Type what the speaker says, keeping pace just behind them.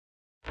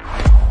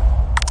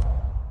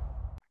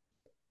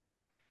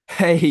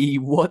Hey,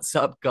 what's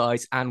up,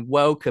 guys, and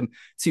welcome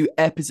to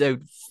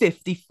episode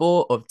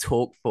 54 of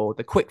Talk4,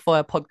 the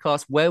quickfire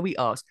podcast where we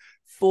ask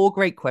four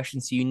great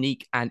questions to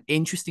unique and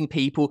interesting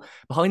people.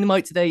 Behind the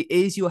mic today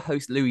is your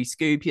host, Louis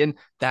Skupien.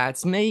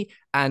 That's me.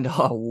 And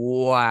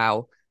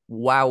oh,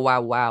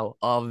 wow.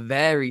 Our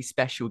very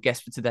special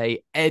guest for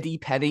today, Eddie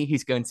Penney,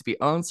 who's going to be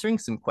answering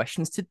some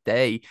questions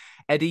today.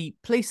 Eddie,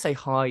 please say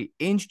hi,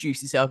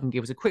 introduce yourself, and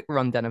give us a quick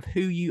rundown of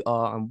who you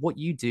are and what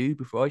you do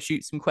before I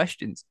shoot some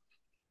questions.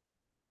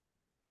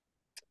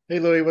 Hey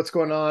Louis, what's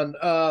going on?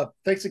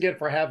 Thanks again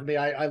for having me.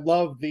 I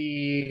love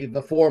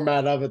the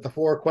format of it. The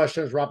four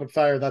questions, rapid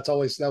fire. That's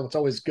always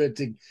good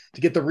to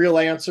get the real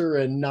answer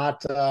and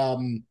not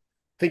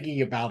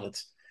thinking about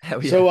it.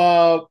 Hell yeah.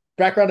 So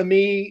background of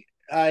me,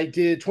 I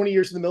did 20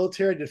 years in the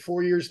military. I did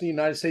 4 years in the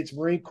United States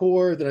Marine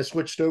Corps. Then I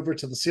switched over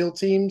to the SEAL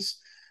teams.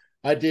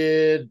 I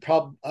did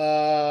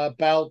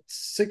about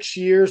 6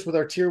 years with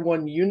our Tier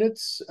 1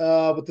 units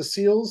with the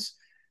SEALs.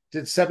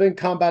 Did 7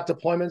 combat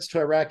deployments to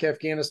Iraq,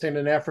 Afghanistan,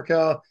 and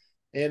Africa.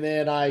 And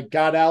then I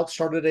got out,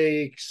 started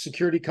a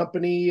security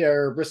company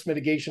or risk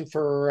mitigation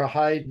for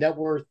high net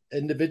worth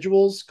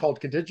individuals called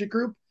Contingent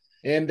Group.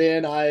 And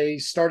then I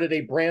started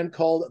a brand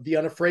called the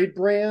Unafraid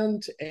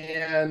brand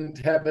and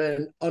have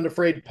an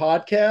Unafraid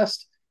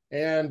podcast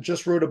and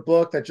just wrote a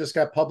book that just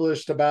got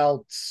published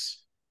about,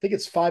 I think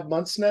it's 5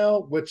 months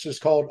now, which is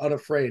called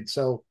Unafraid.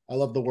 So I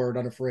love the word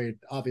Unafraid,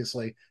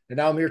 obviously. And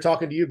now I'm here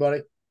talking to you,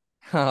 buddy.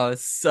 Oh,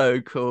 it's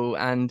so cool.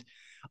 And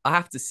I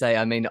have to say,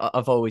 I mean,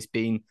 I've always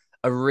been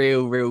a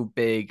real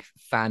big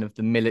fan of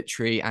the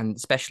military and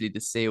especially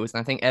the SEALs.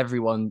 And I think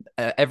everyone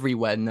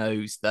everywhere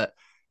knows that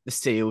the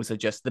SEALs are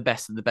just the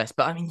best of the best.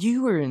 But I mean,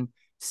 you were in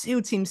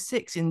SEAL Team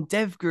 6 in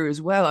DEVGRU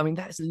as well. I mean,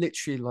 that's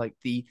literally like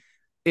it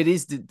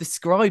is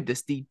described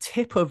as the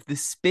tip of the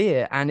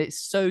spear. And it's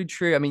so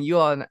true. I mean, you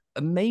are an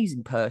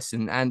amazing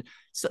person and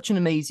such an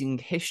amazing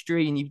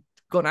history. And you've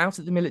gone out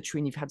of the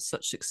military and you've had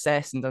such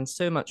success and done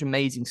so much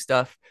amazing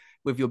stuff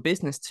with your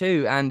business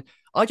too. And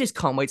I just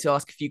can't wait to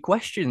ask a few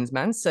questions,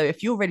 man. So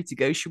if you're ready to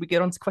go, should we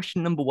get on to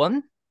question number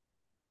one?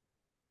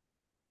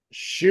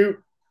 Shoot.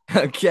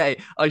 Okay,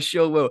 I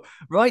sure will.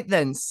 Right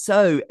then.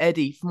 So,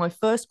 Eddie, for my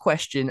first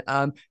question,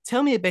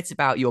 tell me a bit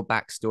about your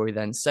backstory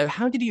then. So,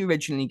 how did you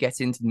originally get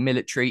into the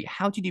military?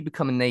 How did you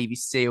become a Navy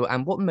SEAL?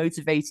 And what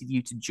motivated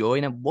you to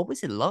join? And what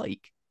was it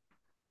like?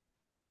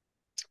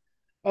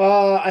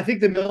 I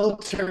think the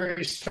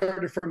military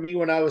started for me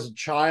when I was a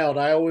child.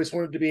 I always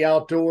wanted to be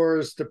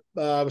outdoors.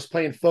 I was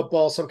playing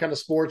football, some kind of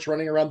sports,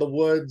 running around the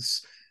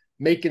woods,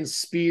 making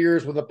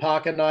spears with a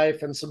pocket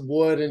knife and some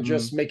wood, and Mm,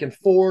 just making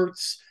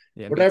forts.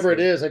 yeah, me Whatever it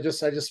too. is, I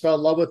just fell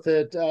in love with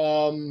it.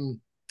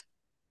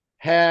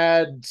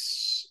 Had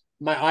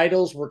my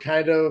idols were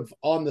kind of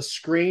on the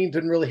screen.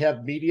 Didn't really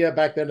have media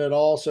back then at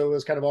all, so it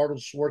was kind of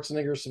Arnold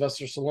Schwarzenegger,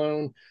 Sylvester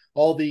Stallone,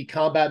 all the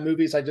combat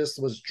movies. I just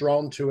was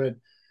drawn to it.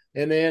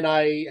 And then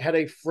I had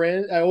a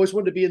friend. I always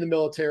wanted to be in the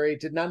military.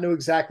 Did not know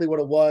exactly what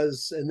it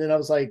was. And then I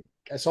was like,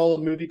 I saw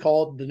a movie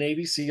called The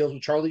Navy SEALs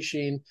with Charlie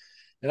Sheen,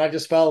 and I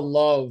just fell in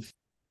love.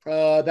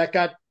 That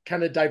got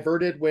kind of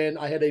diverted when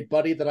I had a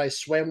buddy that I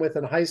swam with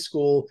in high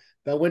school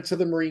that went to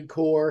the Marine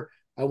Corps.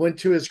 I went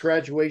to his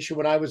graduation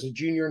when I was a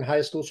junior in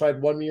high school, so I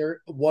had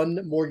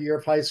one more year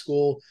of high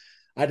school.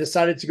 I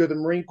decided to go the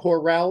Marine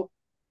Corps route.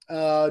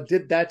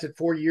 Did that, to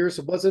 4 years.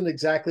 It wasn't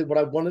exactly what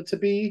I wanted to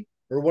be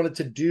or wanted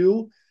to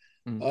do.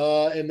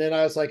 Mm. And then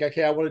I was like,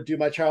 okay, I want to do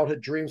my childhood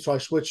dream. So I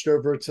switched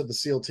over to the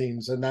SEAL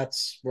teams, and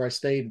that's where I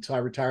stayed until I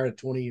retired at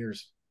 20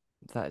 years.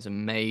 That is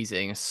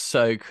amazing. It's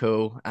so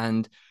cool.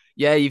 And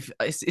yeah,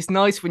 it's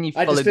nice when you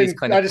I follow just these didn't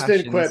kind I of just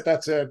didn't passions. quit.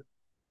 That's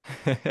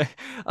it.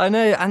 I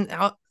know, and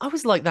I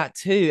was like that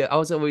too. I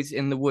was always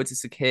in the woods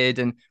as a kid,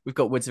 and we've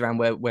got woods around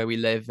where we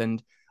live, and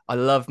I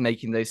love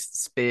making those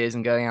spears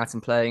and going out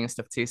and playing and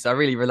stuff too. So I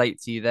really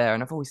relate to you there,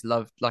 and I've always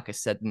loved, like I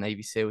said, the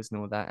Navy SEALs and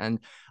all that. And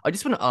I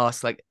just want to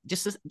ask, like,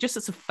 just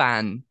as a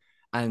fan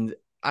and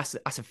as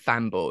a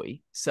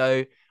fanboy,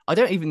 so I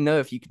don't even know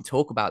if you can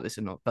talk about this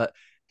or not, but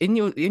in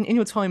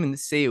your time in the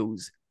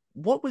SEALs,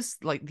 what was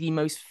like the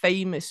most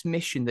famous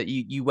mission that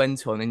you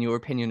went on in your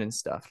opinion and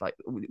stuff? Like,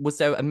 was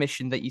there a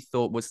mission that you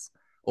thought was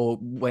or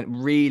went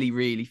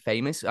really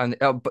famous? And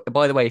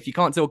by the way, if you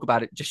can't talk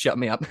about it, just shut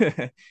me up.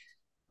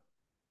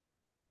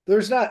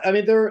 There's not. I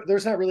mean,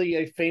 there's not really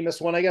a famous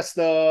one. I guess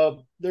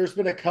there's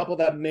been a couple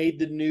that made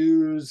the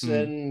news,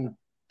 Mm, and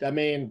I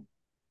mean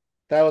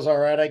that was all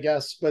right, I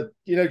guess. But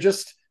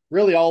just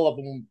really all of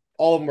them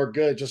were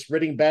good. Just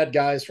ridding bad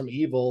guys from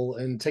evil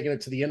and taking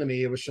it to the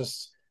enemy. It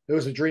was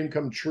a dream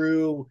come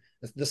true.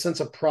 The sense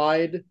of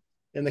pride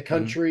in the mm.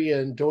 country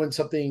and doing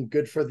something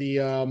good for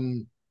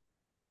the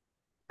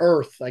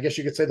earth. I guess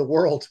you could say the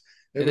world.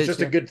 It It was is,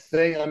 just a yeah. good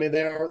thing. I mean,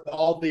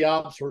 all the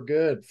ops were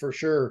good for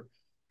sure,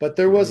 but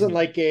there wasn't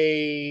Brilliant.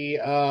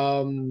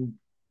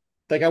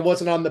 like like I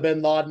wasn't on the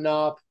Bin Laden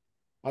op.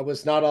 I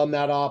was not on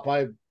that op.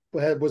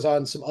 Was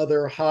on some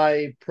other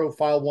high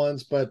profile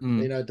ones, but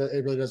Mm.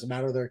 it really doesn't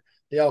matter.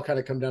 They all kind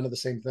of come down to the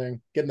same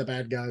thing: getting the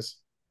bad guys.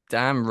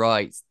 Damn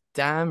right.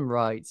 Damn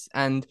right.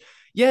 And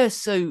yeah,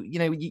 so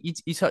you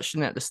touched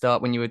on it at the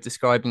start when you were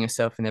describing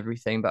yourself and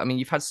everything, but I mean,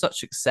 you've had such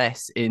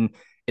success in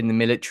the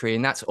military,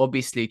 and that's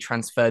obviously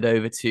transferred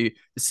over to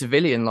the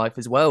civilian life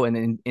as well,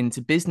 and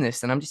into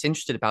business. And I'm just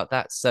interested about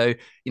that. So,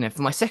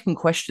 for my second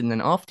question,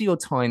 then, after your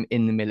time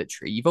in the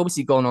military, you've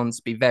obviously gone on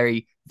to be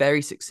very,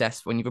 very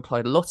successful, and you've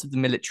applied a lot of the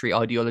military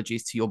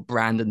ideologies to your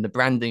brand and the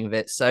branding of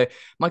it. So,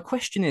 my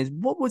question is,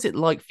 what was it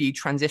like for you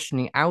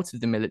transitioning out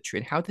of the military,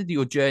 and how did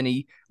your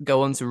journey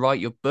go on to write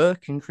your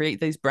book and create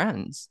those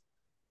brands?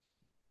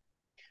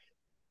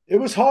 It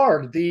was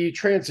hard. The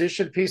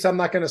transition piece, I'm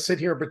not going to sit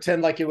here and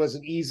pretend like it was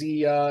an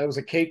easy, it was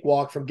a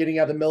cakewalk from getting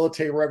out of the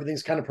military where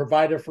everything's kind of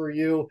provided for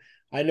you.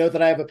 I know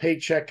that I have a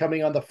paycheck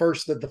coming on the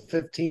 1st of the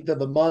 15th of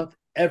the month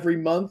every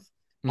month.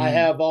 I Mm,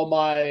 have all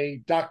my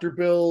doctor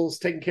bills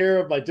taken care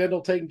of, my dental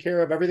taken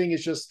care of. Everything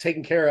is just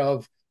taken care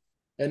of.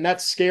 And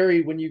that's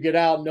scary when you get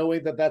out,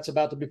 knowing that that's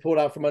about to be pulled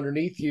out from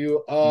underneath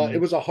you. It mm,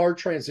 was a hard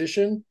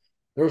transition.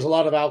 There was a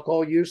lot of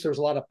alcohol use. There was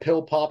a lot of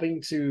pill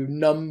popping to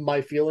numb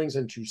my feelings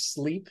and to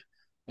sleep.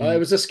 It mm,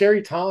 was a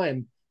scary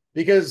time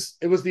because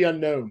it was the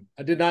unknown.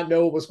 I did not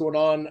know what was going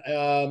on.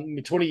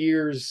 20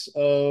 years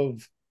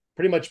of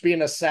pretty much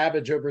being a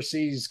savage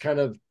overseas, kind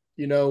of,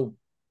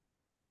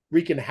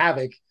 wreaking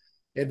havoc.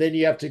 And then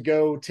you have to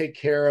go take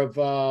care of,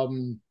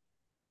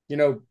 you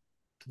know,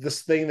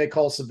 this thing they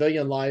call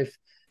civilian life.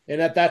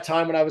 And at that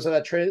time, when I was in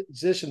that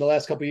transition, the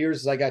last couple of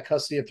years, is I got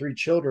custody of 3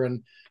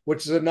 children,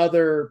 which is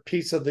another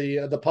piece of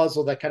the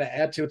puzzle that kind of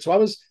add to it. So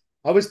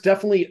I was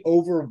definitely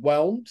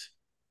overwhelmed,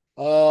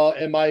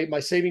 and my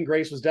saving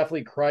grace was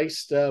definitely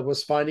Christ.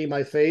 Was finding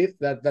my faith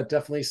that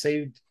definitely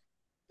saved,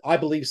 I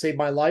believe, saved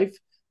my life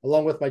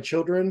along with my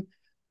children.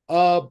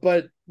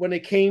 But when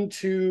it came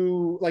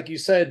to, like you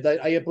said,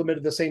 that I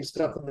implemented the same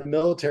stuff in the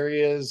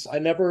military, is I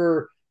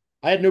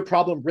had no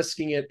problem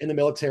risking it in the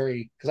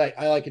military because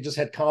I like it, just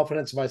had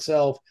confidence in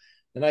myself.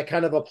 And I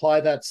kind of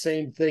apply that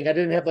same thing. I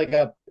didn't have like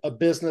a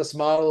business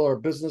model or a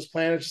business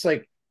plan. It's just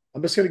like,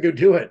 I'm just going to go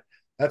do it.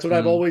 That's what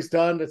I've mm, always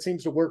done. That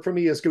seems to work for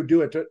me, is go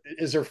do it.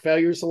 Is there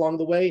failures along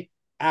the way?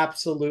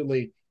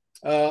 Absolutely.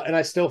 And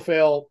I still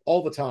fail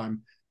all the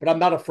time, but I'm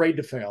not afraid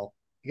to fail.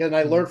 Again,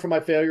 I mm. learn from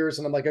my failures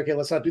and I'm like, okay,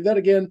 let's not do that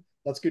again.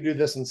 Let's go do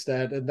this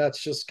instead. And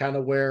that's just kind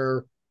of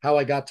how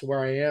I got to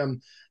where I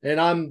am.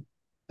 And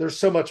there's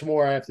so much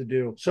more I have to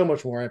do. So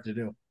much more I have to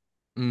do.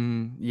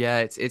 Yeah,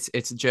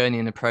 it's a journey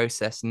and a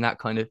process, and that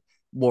kind of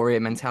warrior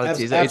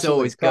mentality is it's Absolutely.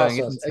 always going,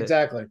 Process. isn't it?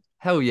 Exactly.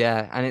 Hell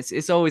yeah, and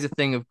it's always a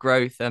thing of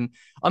growth. I'm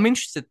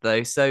interested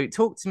though. So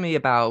talk to me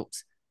about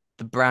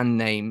the brand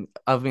name.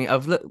 I mean,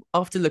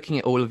 after looking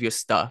at all of your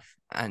stuff,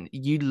 and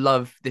you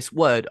love this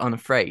word,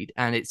 unafraid,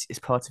 and it's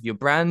part of your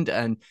brand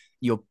and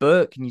your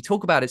book, and you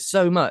talk about it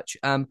so much.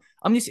 I'm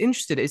just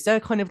interested. Is there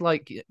kind of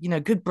like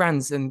good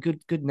brands and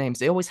good names?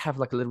 They always have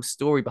like a little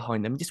story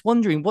behind them. I'm just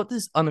wondering, what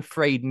does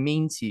unafraid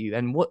mean to you,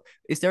 and what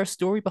is there a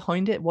story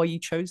behind it? Why you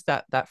chose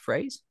that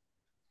phrase?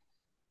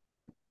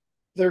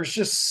 There's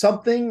just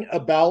something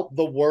about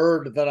the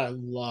word that I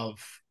love.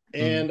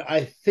 Mm, And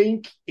I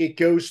think it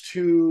goes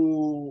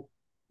to,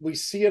 we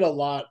see it a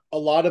lot. A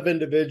lot of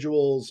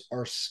individuals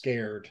are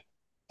scared.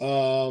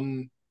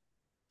 Um,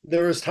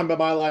 there was time in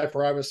my life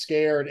where I was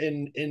scared,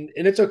 and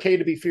it's okay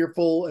to be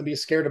fearful and be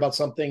scared about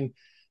something,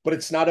 but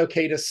it's not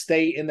okay to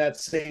stay in that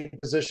same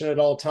position at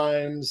all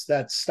times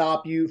that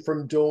stop you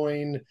from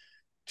doing,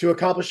 to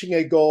accomplishing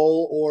a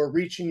goal or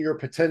reaching your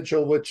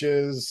potential, which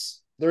is,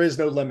 there is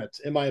no limit,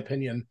 in my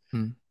opinion.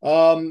 mm,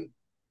 um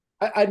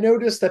I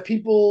noticed that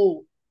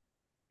people,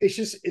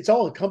 it's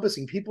all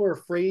encompassing. People are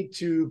afraid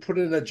to put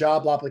in a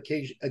job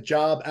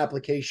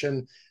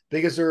application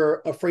because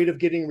they're afraid of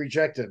getting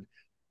rejected.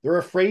 They're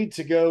afraid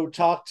to go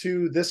talk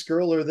to this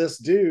girl or this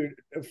dude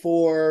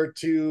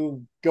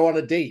to go on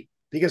a date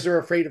because they're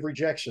afraid of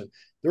rejection.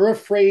 They're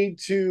afraid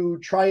to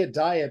try a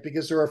diet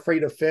because they're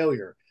afraid of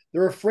failure.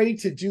 They're afraid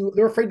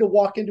to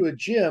walk into a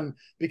gym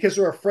because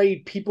they're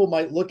afraid people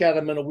might look at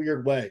them in a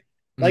weird way.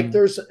 Like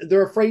mm,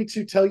 they're afraid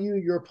to tell you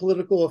your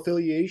political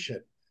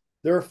affiliation.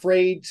 They're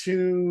afraid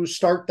to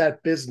start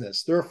that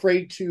business. They're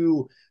afraid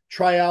to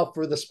try out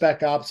for the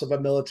spec ops of a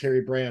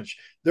military branch.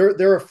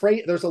 They're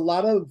afraid. There's a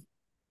lot of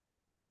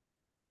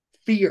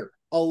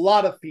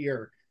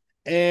fear,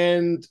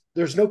 and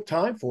there's no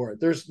time for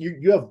it.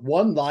 You have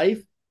one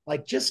life.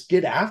 Like, just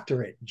get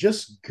after it.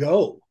 Just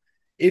go.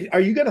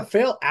 Are you going to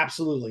fail?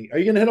 Absolutely. Are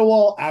you going to hit a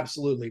wall?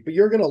 Absolutely. But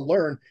you're going to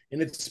learn,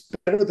 and it's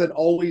better than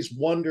always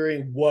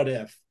wondering what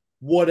if.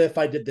 What if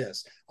I did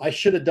this? I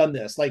should have done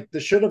this. Like the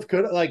should have,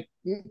 could, like,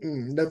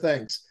 no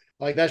thanks.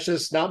 Like that's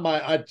just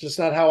not just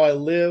not how I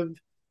live.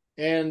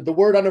 And the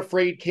word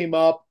unafraid came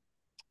up.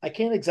 I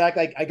can't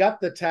exactly. I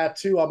got the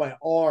tattoo on my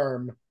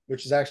arm,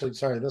 which is actually,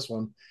 sorry, this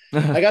one.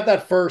 I got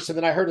that first, and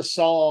then I heard a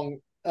song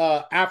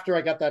after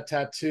I got that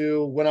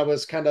tattoo when I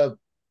was kind of,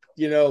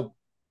 you know,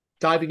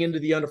 diving into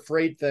the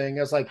unafraid thing.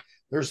 I was like,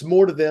 there's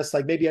more to this.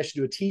 Like maybe I should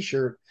do a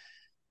T-shirt.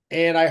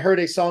 And I heard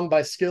a song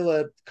by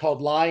Skillet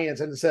called Lions,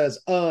 and it says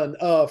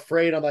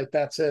 "unafraid." I'm like,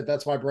 that's it.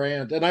 That's my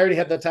brand. And I already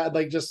had that.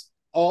 Like, just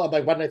all. I'm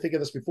like, why didn't I think of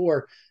this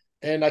before?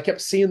 And I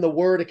kept seeing the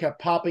word, it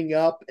kept popping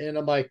up, and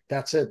I'm like,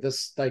 that's it.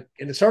 This like,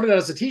 and it started out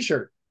as a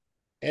t-shirt.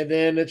 And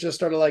then it just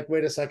started like,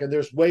 wait a second,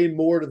 there's way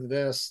more to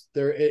this.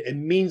 It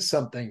means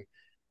something.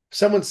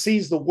 Someone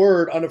sees the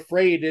word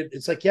unafraid,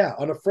 it's like, yeah,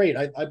 unafraid.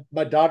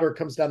 My daughter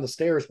comes down the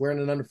stairs wearing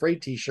an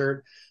unafraid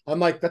t-shirt. I'm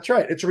like, that's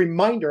right. It's a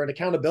reminder and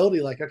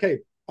accountability. Like, okay,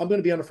 I'm going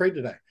to be unafraid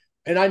today.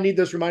 And I need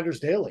those reminders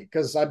daily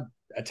because I'm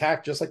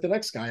attacked just like the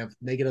next guy of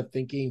negative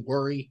thinking,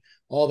 worry,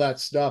 all that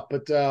stuff.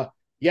 But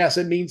yes,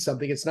 it means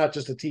something. It's not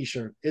just a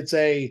t-shirt. It's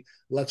a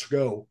let's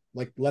go.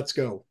 Like, let's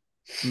go.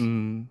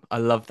 I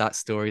love that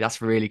story.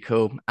 That's really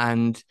cool.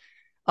 And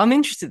I'm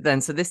interested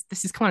then. So this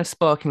is kind of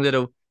sparking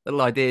little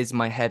ideas in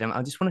my head. And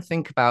I just want to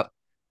think about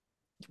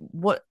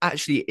what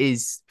actually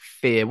is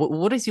fear.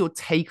 What is your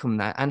take on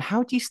that? And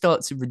how do you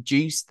start to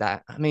reduce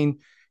that? I mean,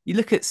 you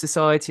look at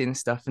society and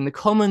stuff, and the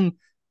common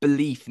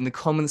belief and the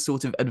common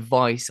sort of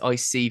advice I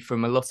see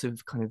from a lot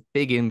of kind of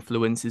big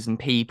influencers and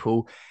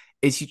people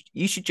is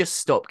you should just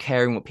stop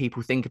caring what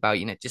people think about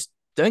you. Just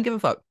don't give a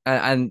fuck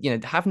and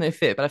have no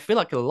fear. But I feel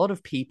like a lot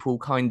of people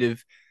kind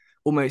of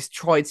almost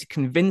try to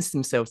convince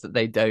themselves that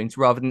they don't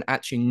rather than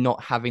actually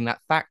not having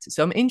that factor.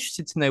 So I'm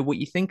interested to know what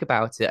you think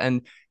about it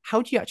and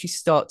how do you actually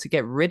start to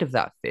get rid of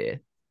that fear?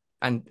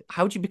 And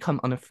how do you become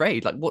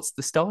unafraid? Like, what's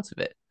the start of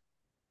it?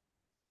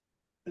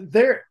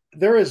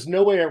 There is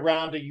no way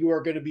around it. You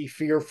are going to be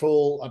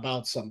fearful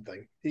about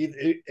something.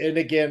 And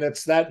again,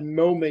 it's that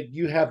moment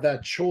you have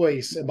that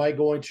choice. Am I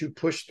going to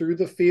push through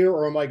the fear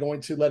or am I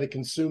going to let it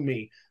consume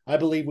me? I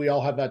believe we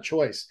all have that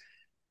choice.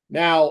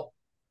 Now,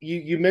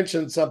 you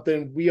mentioned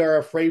something. We are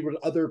afraid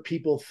what other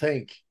people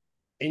think.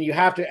 And you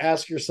have to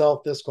ask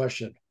yourself this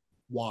question: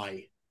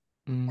 why?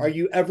 Are Mm,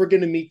 you ever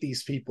going to meet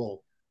these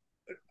people?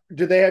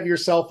 Do they have your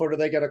cell phone? Or are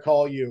they going to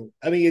call you?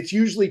 I mean, it's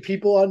usually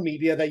people on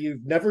media that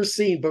you've never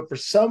seen, but for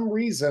some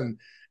reason,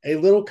 a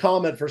little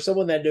comment for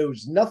someone that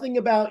knows nothing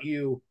about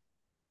you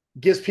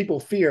gives people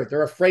fear.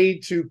 They're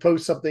afraid to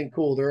post something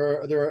cool.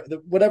 They're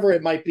whatever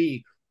it might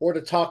be, or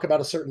to talk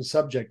about a certain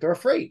subject. They're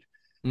afraid.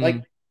 Like,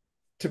 mm,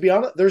 to be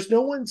honest, there's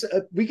no one's.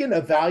 We can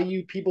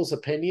evaluate people's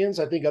opinions.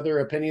 I think other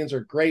opinions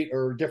are great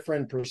or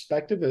different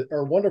perspective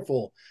are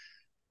wonderful.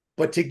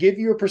 But to give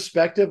you a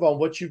perspective on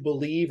what you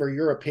believe or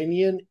your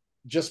opinion,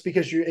 just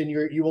because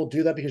you won't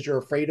do that because you're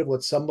afraid of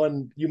what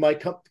someone you might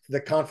come the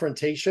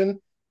confrontation.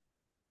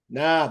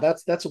 Nah,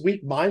 that's a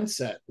weak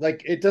mindset.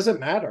 Like, it doesn't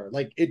matter.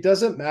 Like, it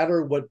doesn't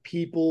matter what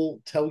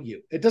people tell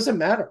you. It doesn't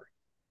matter.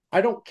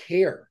 I don't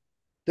care.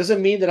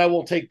 Doesn't mean that I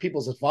won't take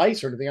people's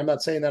advice or anything. I'm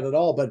not saying that at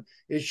all, but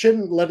it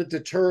shouldn't let it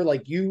deter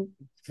like you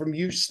from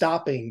you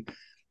stopping.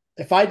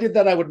 If I did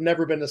that, I would have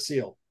never been a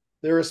SEAL.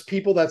 There was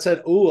people that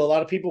said, "Oh, a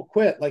lot of people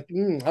quit." Like,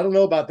 I don't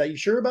know about that. You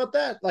sure about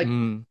that?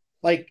 mm,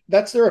 Like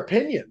that's their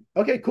opinion.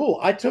 Okay, cool.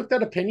 I took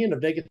that opinion of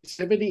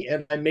negativity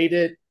and I made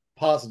it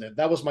positive.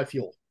 That was my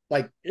fuel.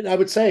 Like, and I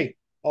would say,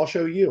 I'll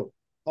show you.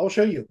 I'll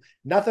show you.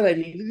 Not that I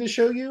needed to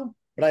show you,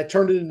 but I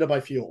turned it into my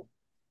fuel.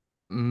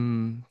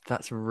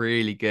 that's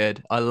really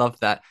good. I love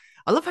that.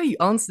 I love how you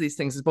answer these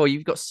things as well.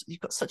 You've got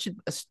such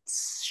a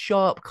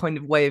sharp kind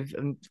of way of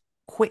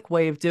quick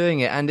way of doing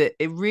it, and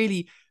it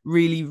really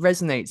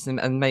resonates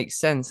and makes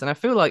sense. And I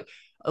feel like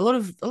a lot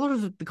of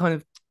the kind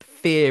of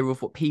fear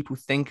of what people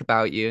think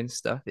about you and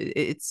stuff.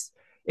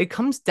 It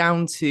comes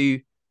down to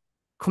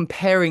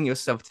comparing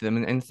yourself to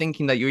them and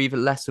thinking that you're either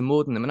less or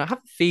more than them. And I have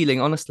a feeling,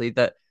 honestly,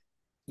 that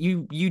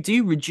you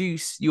do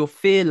reduce your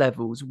fear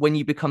levels when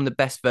you become the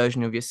best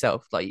version of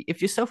yourself. Like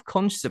if you're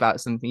self-conscious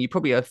about something, you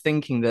probably are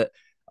thinking that,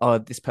 oh,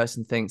 this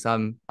person thinks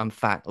I'm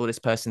fat, or this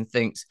person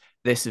thinks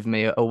this of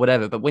me, or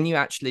whatever. But when you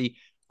actually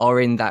are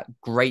in that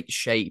great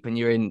shape and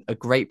you're in a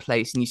great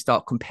place and you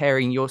start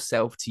comparing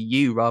yourself to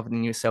you rather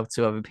than yourself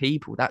to other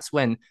people, that's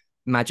when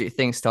magic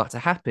things start to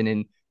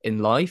happen in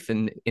life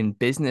and in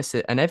business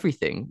and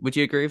everything. Would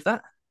you agree with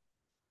that?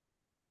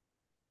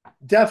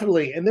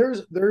 Definitely. And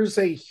there's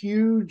a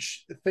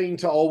huge thing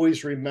to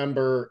always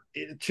remember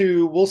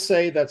to we'll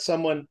say that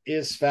someone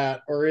is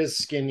fat or is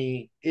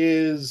skinny,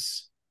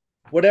 is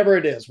whatever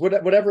it is,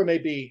 whatever it may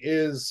be,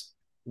 is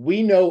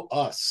we know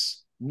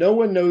us. No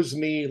one knows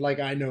me like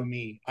I know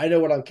me. I know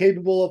what I'm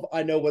capable of.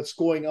 I know what's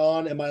going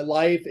on in my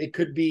life. It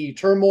could be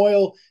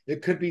turmoil,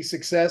 it could be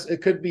success,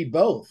 it could be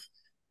both.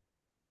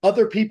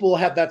 Other people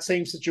have that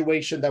same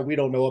situation that we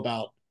don't know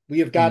about. We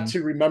have got Mm,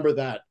 to remember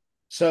that.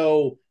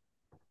 So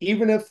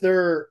even if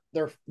they're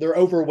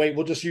overweight,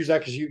 we'll just use that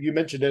because you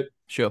mentioned it.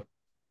 sure.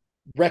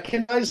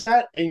 Recognize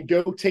that and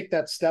go take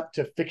that step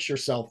to fix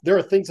yourself. There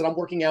are things that I'm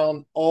working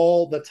on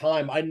all the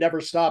time. I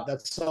never stop.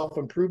 That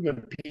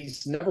self-improvement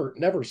piece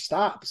never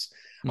stops.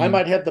 I Mm,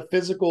 might have the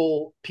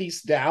physical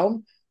piece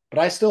down, but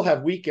I still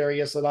have weak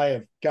areas that I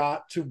have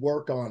got to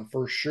work on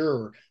for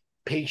sure.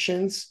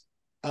 Patience.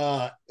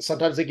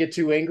 Sometimes I get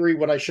too angry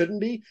when I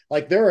shouldn't be.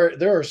 Like there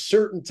are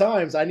certain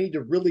times I need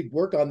to really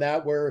work on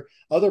that where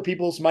other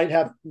people's might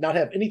have not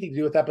have anything to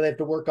do with that, but they have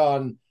to work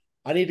on.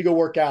 I need to go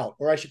work out,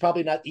 or I should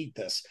probably not eat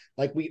this.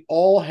 Like, we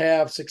all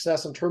have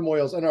success and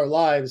turmoils in our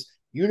lives.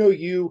 You know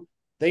you,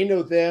 they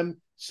know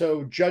them.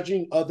 So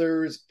judging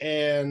others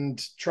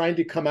and trying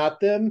to come at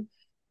them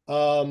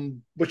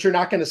but you're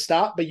not going to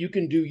stop, but you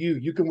can do you.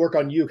 You can work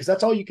on you because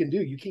that's all you can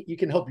do. You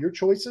can help your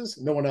choices,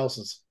 no one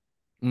else's.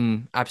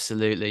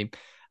 Absolutely.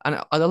 And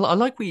I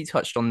like what you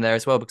touched on there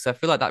as well, because I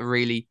feel like that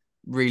really,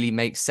 really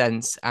makes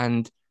sense.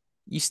 And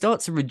you start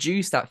to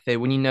reduce that fear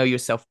when you know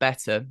yourself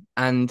better.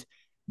 And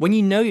when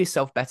you know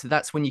yourself better,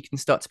 that's when you can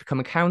start to become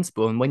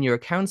accountable. And when you're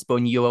accountable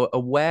and you're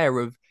aware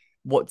of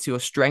what your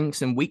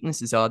strengths and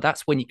weaknesses are,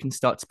 that's when you can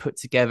start to put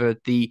together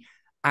the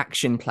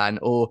action plan,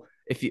 or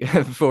if you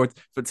for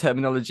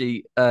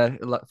terminology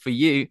for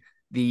you,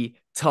 the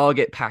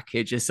target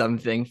package or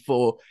something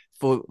for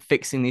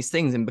fixing these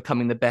things and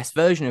becoming the best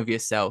version of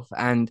yourself.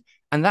 And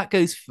that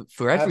goes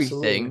for Absolutely.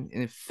 everything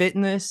in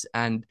fitness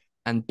and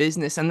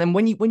business. And then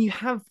when you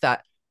have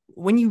that,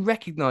 when you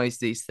recognize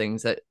these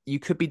things that you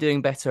could be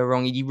doing better or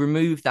wrong, you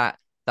remove that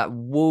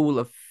wall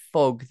of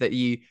fog that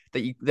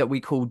we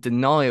call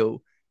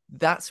denial.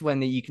 That's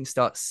when you can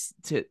start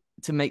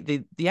to make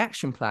the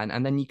action plan,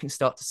 and then you can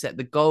start to set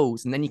the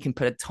goals, and then you can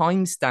put a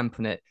time stamp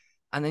on it,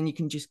 and then you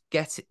can just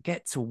get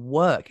to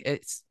work.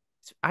 It's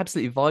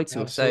absolutely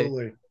vital. So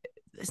Absolutely.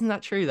 isn't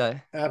that true though?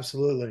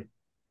 Absolutely.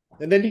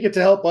 And then you get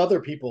to help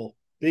other people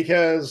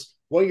because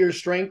what your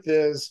strength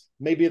is,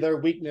 maybe their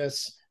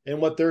weakness, and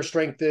what their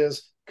strength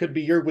is could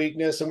be your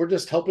weakness. And we're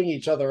just helping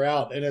each other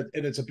out. And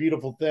it's a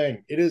beautiful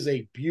thing. It is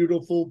a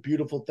beautiful,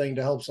 beautiful thing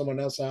to help someone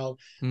else out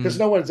because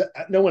Mm,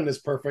 no one is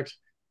perfect.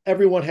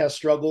 Everyone has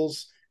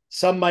struggles.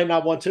 Some might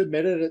not want to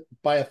admit it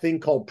by a thing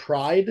called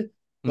pride,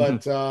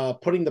 mhm.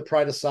 but putting the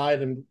pride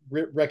aside and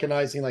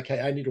recognizing like, hey,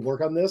 I need to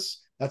work on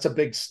this. That's a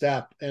big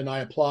step. And I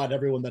applaud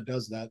everyone that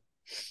does that.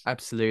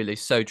 Absolutely,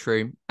 so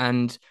true.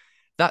 And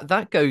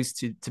that goes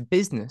to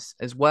business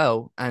as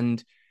well.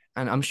 And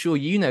I'm sure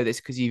you know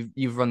this because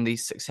you've run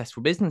these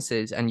successful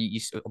businesses, and you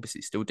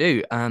obviously still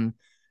do.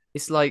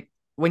 It's like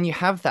when you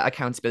have that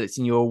accountability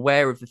and you're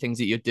aware of the things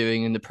that you're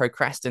doing and the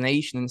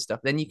procrastination and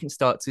stuff, then you can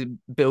start to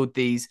build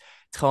these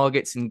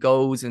targets and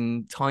goals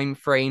and time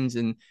frames,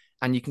 and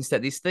you can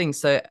set these things.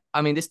 So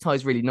I mean, this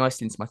ties really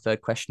nicely into my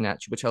third question,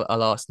 actually, which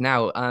I'll ask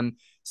now.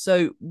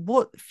 So,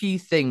 what few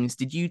things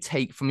did you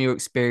take from your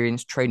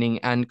experience, training,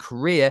 and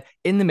career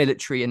in the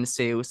military and the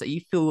SEALs that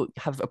you feel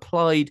have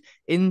applied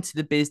into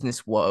the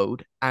business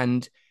world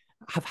and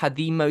have had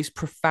the most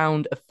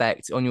profound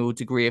effect on your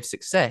degree of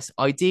success?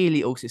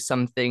 Ideally, also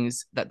some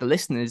things that the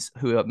listeners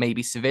who are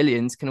maybe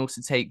civilians can also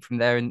take from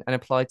there and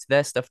apply to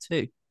their stuff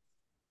too.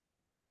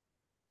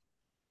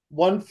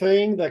 One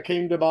thing that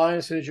came to mind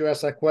as soon as you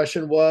asked that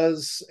question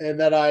was, and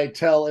that I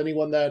tell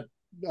anyone that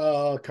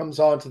comes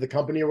on to the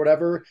company or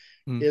whatever,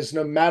 Mm, is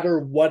no matter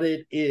what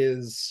it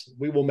is,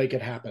 we will make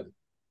it happen.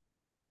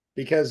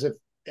 Because if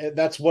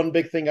that's one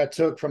big thing I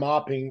took from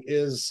opping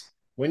is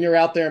when you're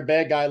out there in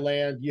bad guy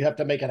land, you have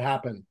to make it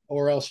happen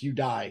or else you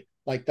die.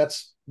 Like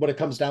that's what it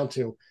comes down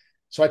to.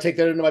 So I take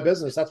that into my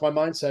business. That's my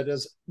mindset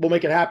is we'll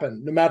make it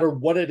happen. No matter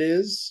what it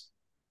is,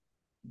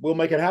 we'll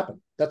make it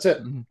happen. That's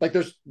it. mm, Like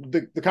there's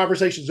the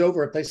conversation's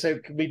over. If they say,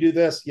 can we do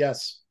this?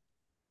 Yes.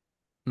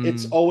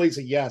 It's mm. always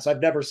a yes. I've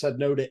never said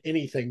no to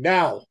anything.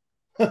 Now,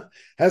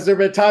 has there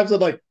been times I'm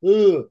like,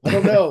 ooh, I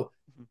don't know.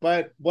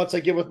 But once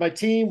I get with my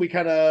team, we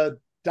kind of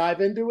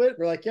dive into it.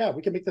 We're like, yeah,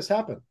 we can make this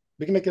happen.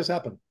 We can make this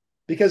happen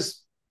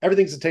because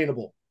everything's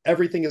attainable.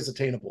 Everything is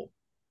attainable.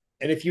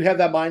 And if you have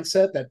that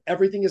mindset that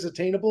everything is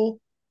attainable,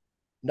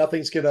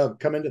 nothing's going to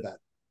come into that.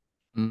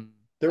 I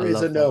There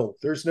is a love that. no.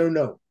 There's no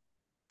no.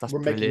 That's We're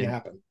making it brilliant.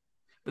 happen.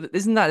 But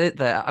isn't that it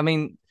there? I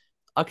mean,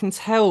 I can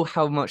tell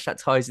how much that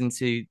ties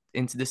into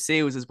the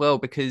seals as well,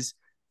 because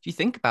if you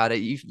think about it,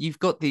 you've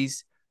got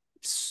these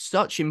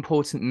such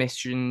important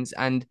missions,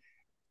 and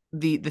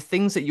the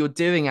things that you're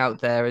doing out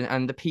there,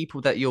 and the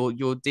people that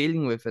you're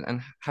dealing with,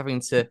 and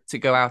having to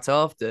go out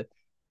after.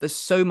 There's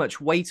so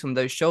much weight on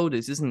those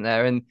shoulders, isn't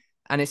there? And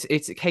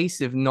it's a case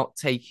of not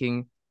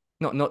taking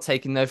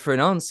no for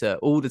an answer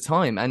all the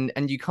time,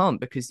 and you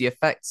can't, because the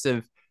effects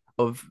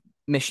of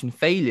mission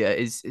failure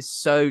is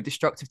so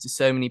destructive to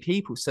so many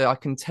people. So I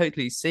can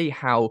totally see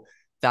how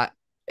that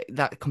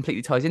that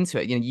completely ties into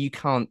it. You know, you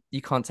can't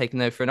take a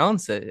no for an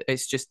answer.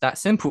 It's just that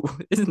simple,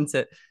 isn't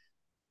it?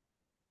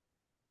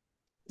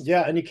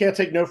 Yeah. And you can't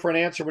take no for an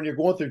answer when you're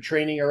going through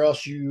training or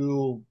else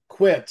you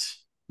quit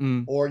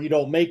Mm, or you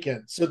don't make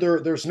it. So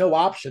there's no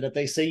option. If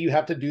they say you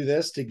have to do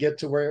this to get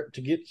to where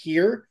to get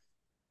here,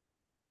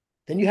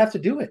 then you have to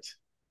do it.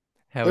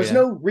 hell There's yeah.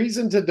 no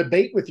reason to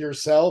debate with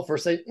yourself or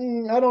say,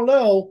 I don't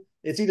know.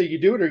 It's either you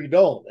do it or you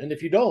don't. And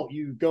if you don't,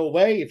 you go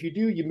away. If you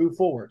do, you move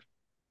forward.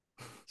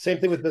 Same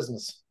thing with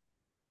business.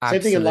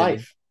 Same thing in Absolutely.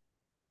 life.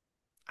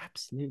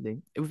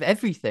 Absolutely. With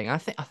everything. I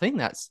think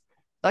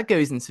that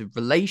goes into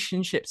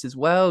relationships as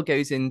well,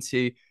 goes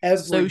into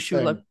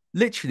social life. Everything.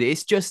 Literally,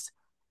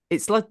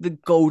 it's like the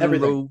golden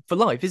Everything. rule for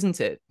life, isn't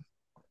it?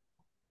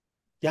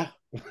 Yeah.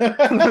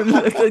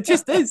 It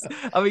just is.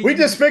 I We mean,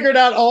 just figured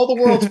out all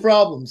the world's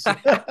problems.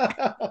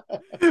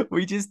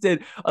 we just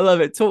did. I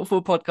love it.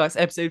 Talk4 podcast,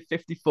 episode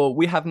 54.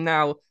 We have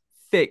now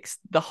fix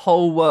the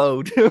whole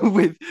world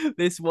with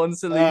this one Ah,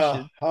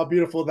 solution. how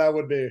beautiful that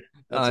would be.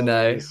 That's I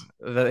know.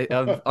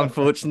 hilarious.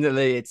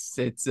 Unfortunately,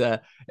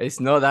 it's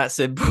not that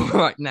simple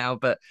right now.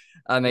 But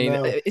I mean,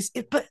 No.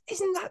 but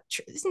isn't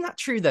that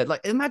true though?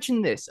 Like,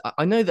 imagine this.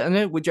 I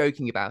know we're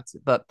joking about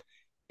it, but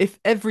if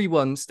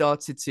everyone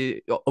started to,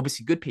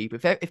 obviously good people,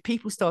 if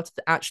people started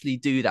to actually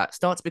do that,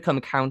 start to become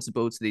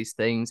accountable to these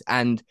things,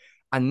 and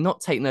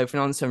not take no for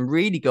an answer, and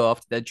really go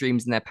after their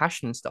dreams and their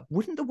passion and stuff,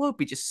 wouldn't the world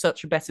be just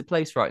such a better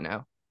place right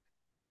now?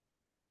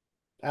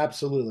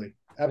 Absolutely.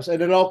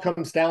 Absolutely. And it all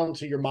comes down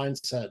to your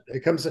mindset.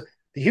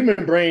 The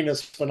human brain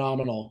is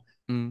phenomenal.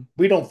 Mm.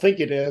 We don't think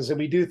it is, and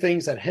we do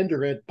things that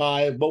hinder it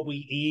by what we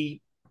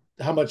eat,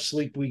 how much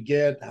sleep we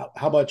get,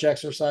 how much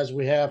exercise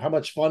we have, how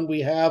much fun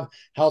we have,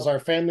 how's our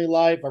family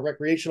life, our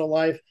recreational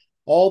life.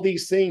 All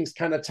these things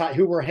kind of tie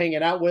who we're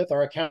hanging out with,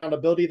 our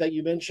accountability that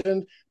you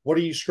mentioned. What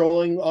are you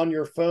scrolling on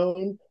your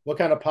phone? What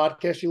kind of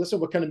podcast you listen?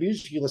 What kind of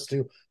music you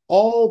listen to?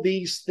 All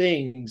these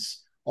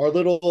things are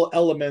little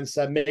elements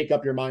that make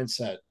up your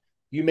mindset.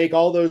 You make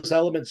all those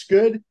elements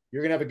good,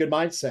 you're going to have a good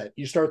mindset.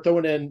 You start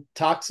throwing in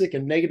toxic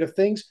and negative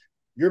things,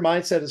 your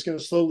mindset is going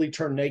to slowly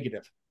turn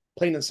negative,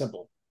 plain and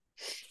simple.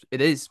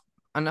 It is,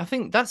 and I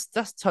think that's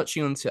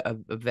touching onto a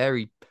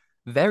very,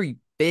 very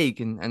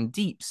big and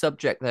deep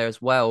subject there as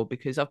well.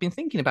 Because I've been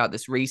thinking about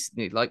this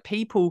recently. Like,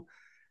 people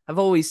have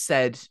always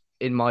said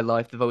in my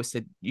life, they've always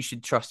said you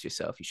should trust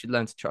yourself. You should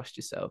learn to trust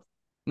yourself.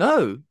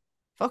 No,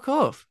 fuck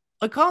off.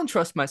 I can't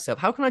trust myself.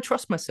 How can I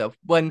trust myself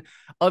when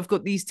I've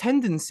got these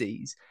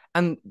tendencies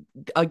and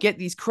I get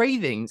these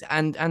cravings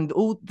and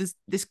all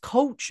this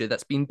culture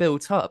that's been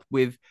built up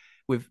with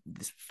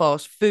this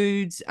fast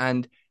foods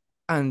and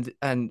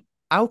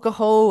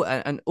alcohol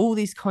and all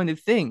these kind of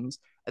things.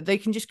 They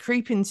can just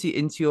creep into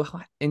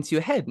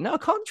your head. No, I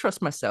can't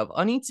trust myself.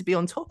 I need to be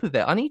on top of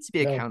it. I need to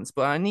be No.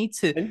 accountable. I need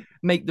to And,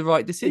 make the right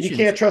and you decisions.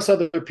 can't trust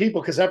other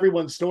people because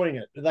everyone's doing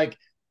it. Like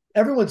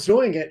everyone's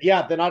doing it.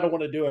 Yeah, then I don't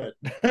want to do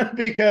it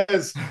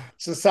because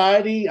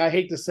society, I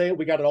hate to say it,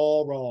 we got it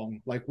all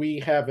wrong. Like we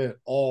have it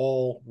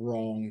all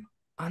wrong,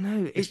 I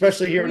know it's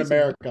especially here in crazy,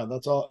 America.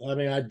 That's all. I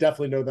mean, I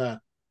definitely know that.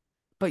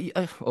 but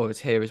oh, it's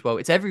here as well.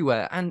 It's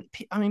everywhere, and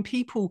I mean,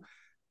 people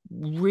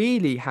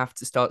really have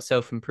to start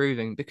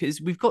self-improving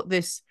because we've got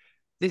this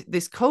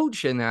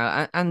culture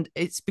now, and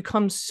it's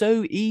become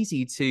so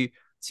easy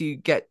to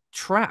get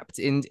trapped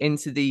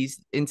into these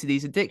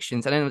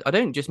addictions. And I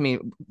don't just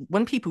mean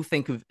when people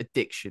think of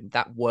addiction,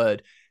 that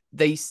word,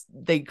 they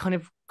kind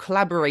of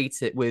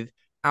collaborate it with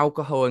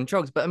alcohol and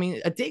drugs. But I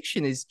mean,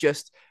 addiction is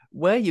just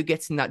where you're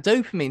getting that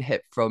dopamine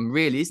hit from,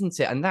 really, isn't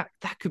it? And that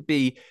could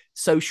be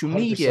social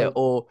media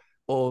 100%.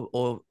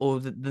 or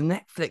the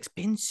Netflix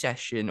binge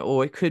session, or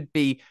Or it a could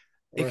be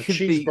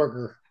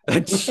cheeseburger. a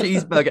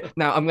cheeseburger.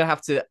 Now I'm gonna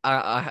have to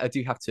I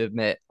do have to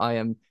admit I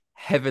am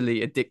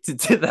heavily addicted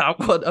to that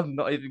one. I'm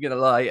not even gonna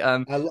lie.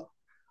 I lo-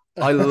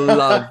 I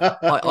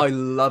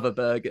love a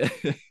burger.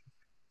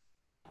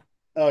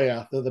 Oh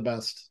yeah, they're the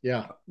best.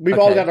 Yeah, we've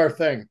all Okay. got our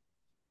thing.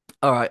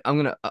 All right. I'm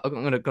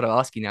gonna gotta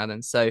ask you now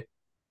then. So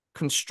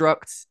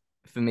construct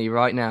for me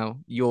right now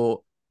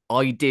your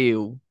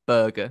ideal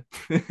burger.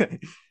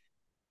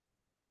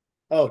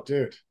 Oh,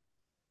 dude,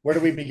 where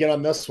do we begin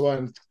on this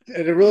one?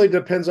 And it really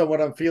depends on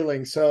what I'm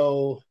feeling.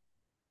 So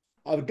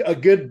a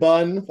good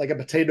bun, like a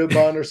potato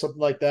bun or something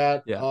like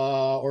that, Yeah.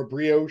 or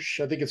brioche,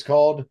 I think it's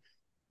called.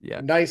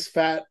 Yeah. Nice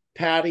fat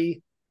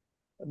patty,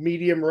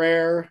 medium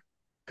rare,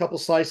 couple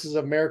slices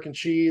of American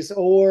cheese,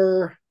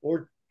 or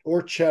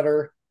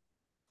cheddar,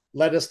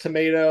 lettuce,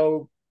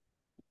 tomato,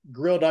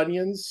 grilled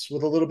onions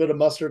with a little bit of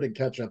mustard and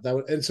ketchup. That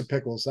would and some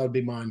pickles. That would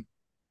be mine.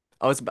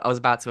 I was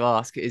about to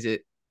ask,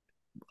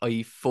 are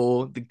you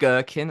for the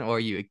gherkin or are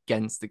you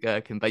against the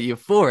gherkin? But you're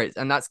for it,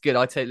 and that's good.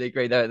 I totally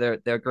agree. They're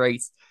a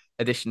great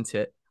addition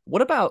to it.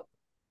 What about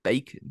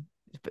bacon?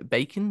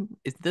 Bacon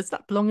does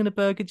that belong in a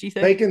burger? Do you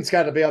think? Bacon's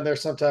got to be on there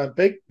sometime.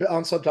 Bake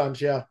on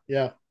sometimes, yeah,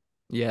 yeah.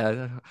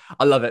 Yeah,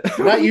 I love it.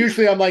 Not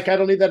usually. I'm like, I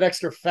don't need that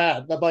extra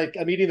fat. I'm like,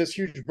 I'm eating this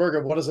huge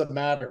burger. What does it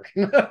matter?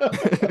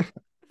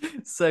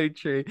 So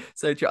true,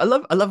 so true. I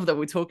love that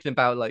we're talking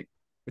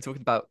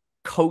about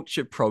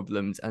culture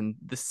problems and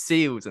the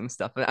seals and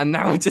stuff, and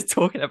now we're just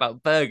talking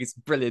about burgers.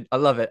 Brilliant. I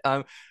love it.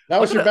 That I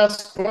was your gotta.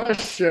 best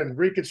question.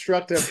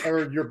 Reconstructive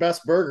or your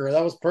best burger.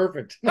 That was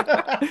perfect.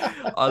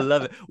 I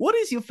love it. What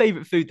is your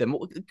favorite food then?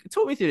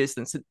 Talk me through this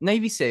then. So,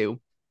 Navy SEAL,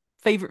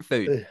 favorite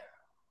food.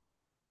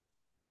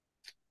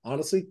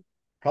 Honestly,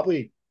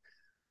 probably.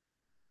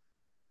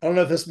 I don't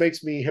know if this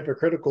makes me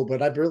hypocritical,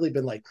 but I've really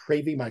been like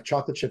craving my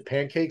chocolate chip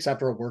pancakes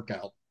after a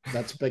workout.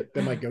 That's been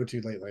my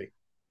go-to lately.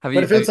 Have But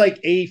you? if it's like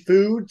a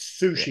food,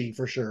 Yeah. sushi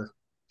for sure.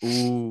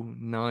 Ooh,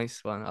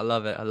 nice one. I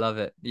love it. I love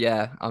it.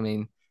 Yeah, I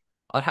mean,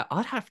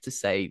 I'd have to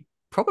say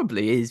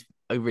probably is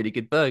a really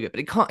good burger, but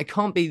it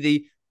can't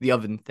be the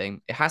oven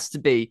thing. It has to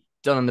be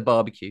done on the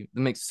barbecue.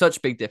 That makes such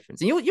a big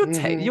difference. And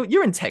Mm-hmm.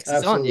 you're in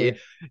Texas, aren't you?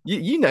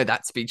 Absolutely. You know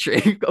that to be true.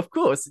 Of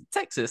course,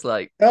 Texas,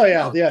 like Oh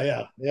yeah, oh, yeah,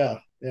 yeah, yeah,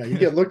 yeah. You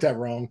get looked at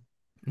wrong.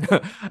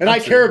 And I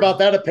care Absolutely. about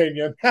that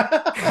opinion.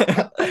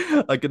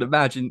 I can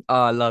imagine.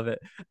 Oh, I love it.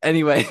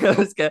 Anyway,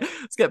 let's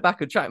get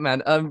back on track,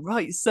 man.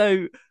 Right.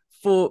 So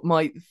for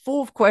my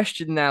fourth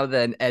question now,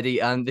 then, Eddie,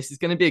 this is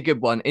going to be a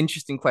good one.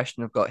 Interesting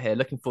question I've got here.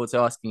 Looking forward to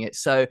asking it.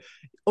 So,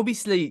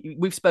 obviously,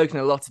 we've spoken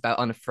a lot about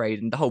Unafraid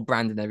and the whole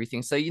brand and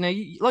everything. So,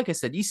 like I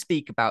said, you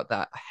speak about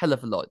that a hell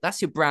of a lot. That's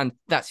your brand.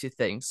 That's your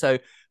thing. So,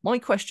 my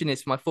question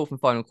is, for my fourth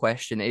and final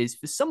question, is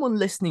for someone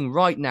listening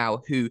right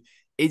now who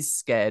is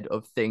scared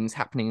of things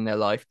happening in their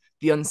life,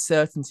 the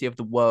uncertainty of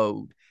the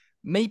world,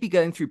 maybe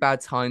going through bad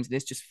times and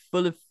is just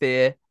full of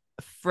fear,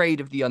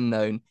 afraid of the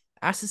unknown.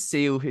 As a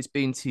SEAL who's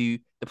been to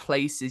the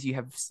places you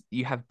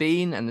have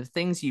been and the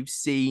things you've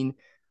seen,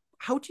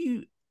 how do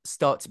you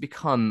start to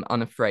become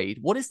unafraid?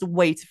 What is the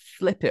way to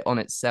flip it on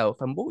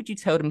itself? And what would you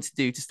tell them to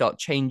do to start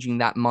changing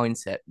that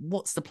mindset?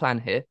 What's the plan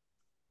here?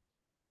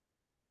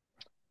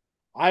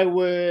 I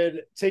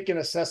would take an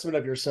assessment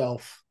of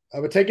yourself. I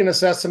would take an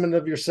assessment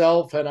of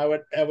yourself, and I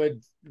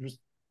would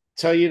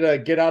tell you to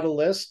get out a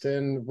list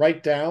and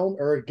write down,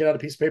 or get out a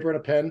piece of paper and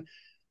a pen,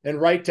 and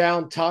write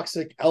down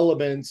toxic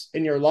elements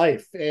in your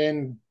life,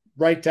 and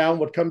write down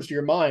what comes to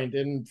your mind.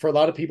 And for a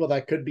lot of people,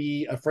 that could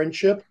be a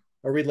friendship,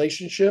 a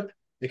relationship.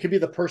 It could be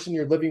the person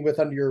you're living with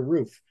under your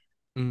roof.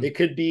 Mm, It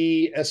could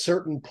be a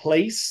certain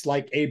place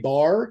like a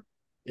bar.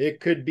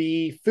 It could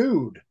be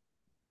food.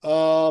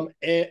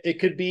 It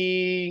could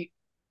be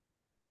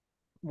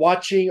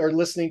watching or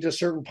listening to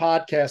certain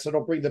podcasts that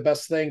don't bring the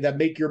best thing, that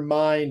make your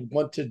mind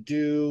want to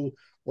do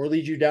or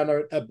lead you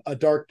down a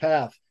dark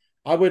path.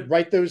 I would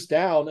write those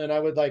down, and I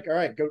would like, all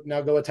right,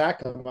 go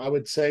attack them. I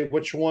would say,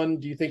 which one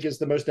do you think is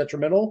the most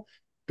detrimental?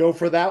 Go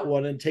for that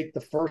one and take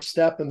the first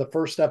step, and the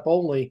first step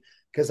only,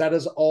 because that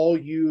is all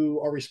you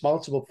are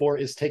responsible for,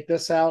 is take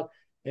this out,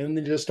 and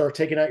then just start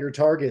taking out your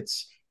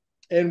targets.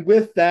 And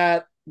with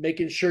that,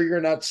 making sure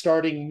you're not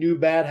starting new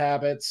bad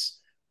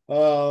habits,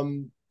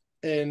 um,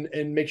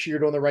 and make sure you're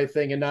doing the right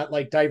thing and not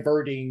like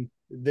diverting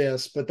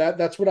this. But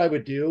that's what I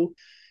would do.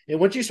 And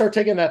once you start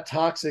taking that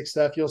toxic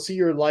stuff, you'll see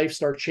your life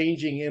start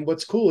changing. And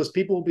what's cool is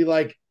people will be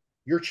like,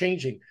 you're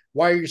changing.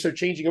 Why are you so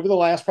changing? Over the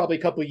last probably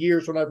couple of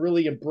years, when I've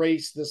really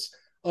embraced this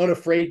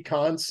unafraid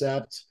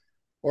concept,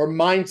 or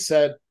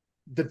mindset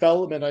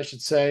development, I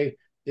should say,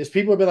 is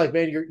people have been like,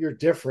 man, you're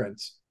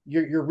different.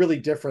 You're really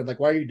different.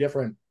 Like, why are you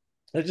different?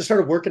 And I just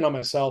started working on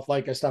myself.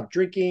 Like, I stopped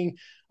drinking.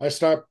 I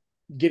stopped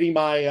getting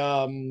my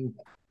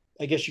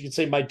I guess you could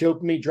say, my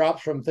dopamine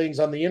drops from things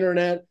on the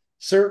internet,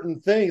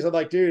 certain things. I'm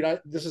like, dude,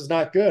 this is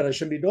not good. I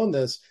shouldn't be doing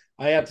this.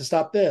 I have to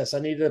stop this. I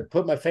need to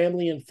put my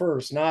family in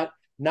first, not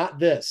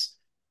this.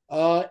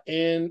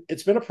 And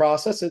it's been a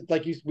process.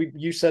 Like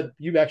you said,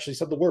 you actually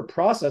said the word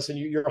process, and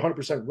you're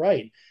 100%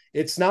 right.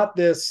 It's not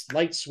this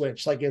light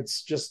switch, like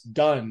it's just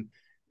done.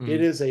 It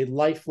mm. is a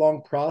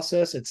lifelong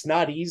process. It's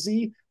not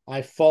easy.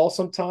 I fall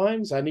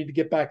sometimes. I need to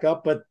get back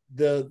up, but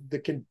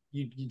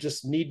you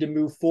just need to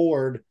move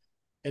forward,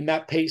 and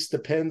that pace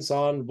depends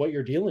on what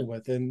you're dealing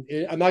with. And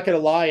I'm not going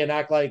to lie and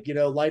act like,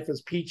 life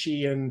is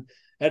peachy and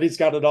Eddie's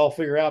got it all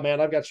figured out, man.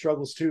 I've got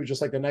struggles too,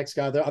 just like the next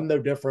guy. I'm no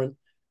different.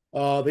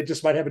 They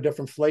just might have a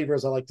different flavor,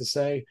 as I like to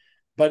say,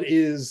 but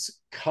is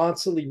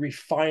constantly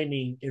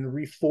refining and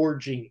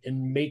reforging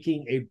and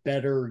making a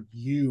better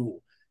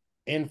you.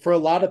 And for a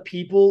lot of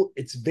people,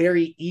 it's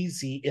very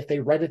easy if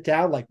they write it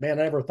down, like, man,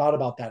 I never thought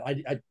about that.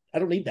 I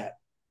don't need that.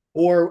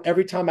 Or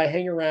every time I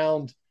hang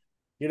around,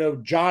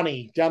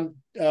 Johnny down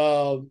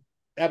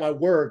at my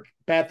work,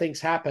 bad things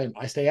happen.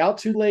 I stay out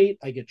too late.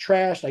 I get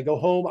trashed. I go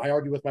home. I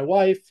argue with my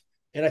wife,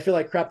 and I feel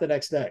like crap the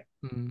next day.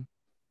 Mm.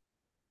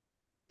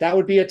 That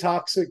would be a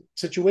toxic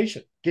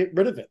situation. Get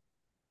rid of it.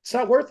 It's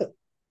not worth it.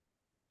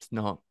 It's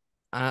not.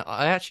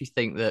 I actually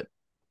think that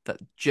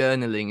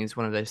journaling is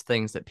one of those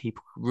things that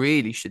people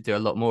really should do a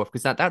lot more of,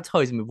 because that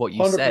ties in with what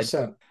you said.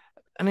 100%.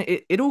 And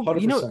it all,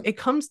 100%. it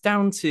comes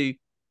down to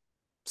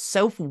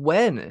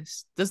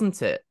self-awareness,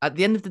 doesn't it? At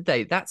the end of the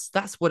day, that's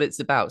what it's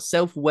about.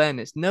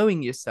 Self-awareness,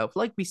 knowing yourself.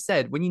 Like we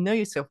said, when you know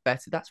yourself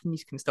better, that's when you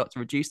can start to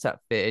reduce that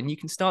fear, and you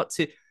can start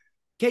to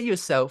get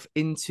yourself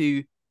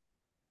into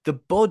the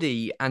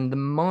body and the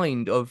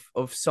mind of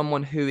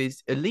someone who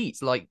is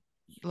elite, like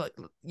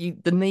you,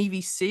 the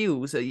Navy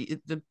SEALs,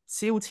 the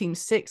SEAL Team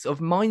 6 of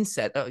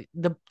mindset,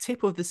 the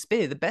tip of the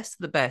spear, the best of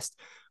the best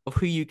of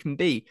who you can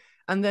be.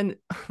 And then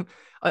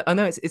I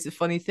know it's a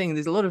funny thing.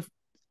 There's a lot of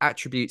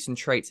attributes and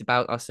traits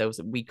about ourselves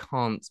that we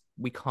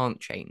can't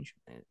change.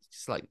 It's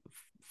just like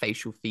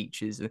facial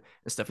features and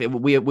stuff.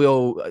 We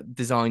all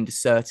designed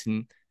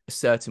a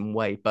certain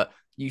way, but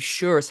you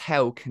sure as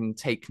hell can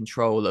take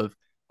control of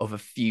a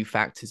few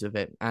factors of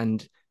it,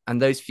 and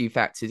those few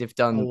factors, if A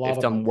done lot if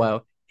of done them, yeah.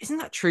 well. Isn't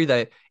that true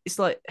though? It's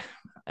like,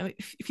 I mean,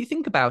 if you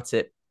think about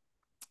it,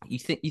 you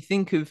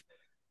think of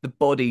the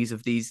bodies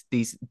of these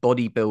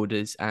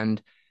bodybuilders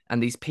and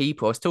these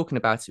people. I was talking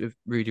about it with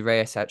Rudy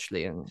Reyes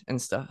actually, and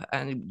stuff.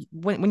 And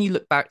when you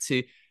look back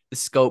to the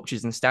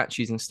sculptures and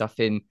statues and stuff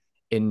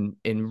in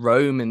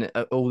Rome and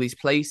all these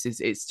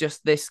places, it's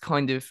just this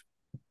kind of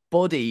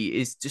body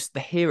is just the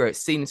hero.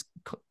 It's seen as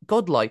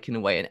godlike in a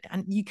way,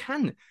 and you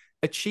can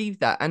achieve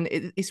that, and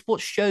it's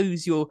what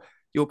shows your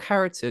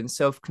character and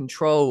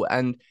self-control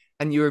and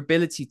your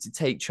ability to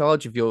take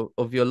charge of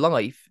your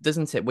life,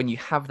 doesn't it? When you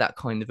have that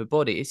kind of a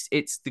body,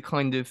 it's the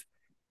kind of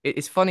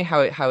it's funny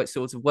how it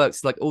sort of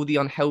works. Like all the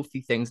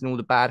unhealthy things and all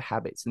the bad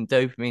habits and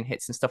dopamine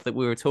hits and stuff that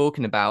we were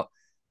talking about,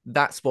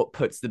 that's what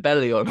puts the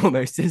belly on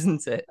almost,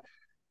 isn't it?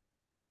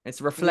 It's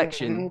a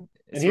reflection.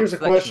 Mm-hmm. And It's a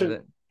reflection of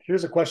it.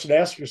 here's a question to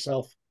ask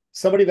yourself.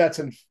 Somebody that's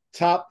in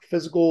top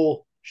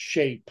physical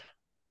shape,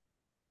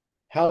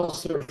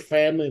 how's their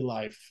family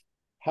life?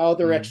 How are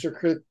their Mm,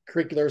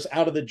 extracurriculars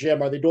out of the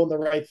gym? Are they doing the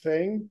right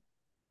thing?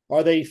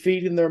 Are they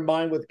feeding their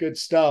mind with good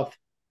stuff?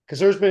 Because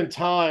there's been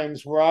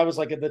times where I was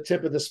like at the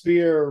tip of the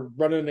spear,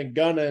 running and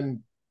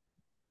gunning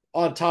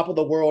on top of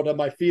the world on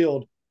my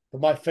field,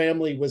 but my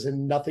family was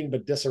in nothing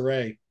but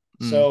disarray.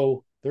 mm,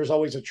 So there's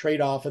always a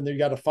trade off, and then you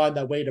got to find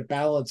that way to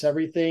balance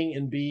everything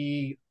and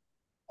be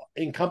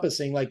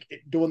encompassing, like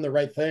doing the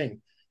right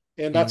thing.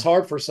 And that's mm,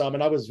 hard for some.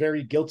 And I was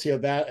very guilty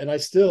of that. And I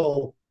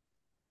still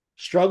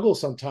struggle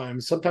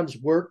sometimes. Sometimes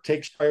work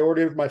takes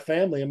priority over my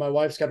family, and my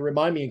wife's got to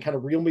remind me and kind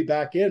of reel me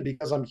back in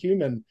because I'm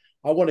human.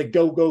 I want to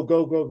go, go,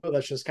 go, go, go.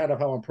 That's just kind of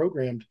how I'm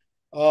programmed.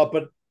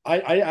 But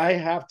I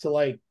have to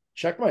like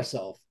check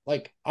myself.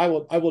 Like I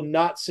will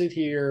not sit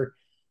here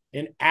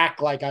and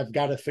act like I've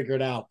got to figure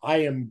it out. I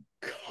am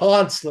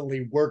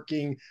constantly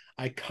working.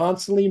 I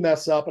constantly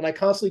mess up, and I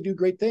constantly do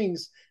great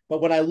things. But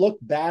when I look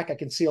back, I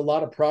can see a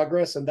lot of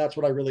progress, and that's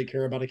what I really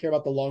care about. I care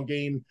about the long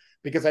game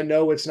because I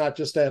know it's not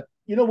just a,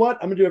 you know what,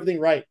 I'm gonna do everything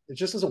right. It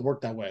just doesn't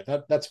work that way.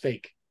 That's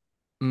fake.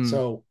 mm.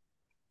 So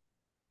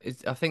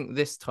I think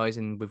this ties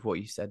in with what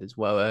you said as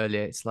well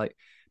earlier. It's like,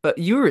 but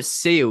you're a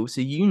SEAL,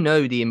 so you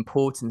know the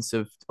importance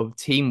of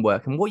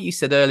teamwork. And what you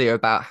said earlier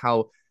about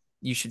how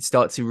you should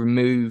start to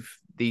remove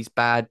these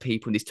bad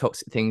people, these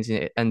toxic things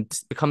in it, and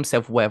become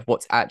self-aware of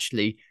what's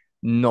actually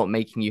not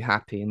making you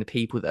happy and the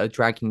people that are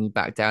dragging you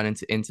back down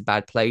into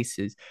bad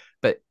places.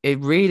 But it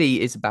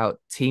really is about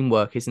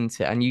teamwork, isn't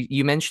it? And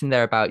you mentioned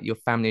there about your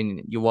family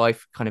and your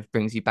wife kind of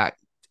brings you back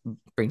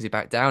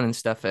down and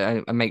stuff,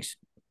 and makes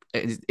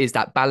is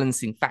that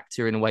balancing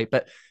factor in a way,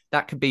 but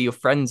that could be your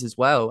friends as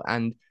well.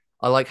 And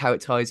I like how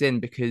it ties in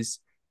because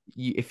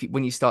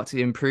when you start to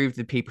improve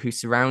the people who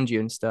surround you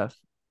and stuff,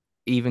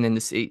 even in the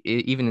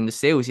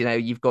SEALs, you know,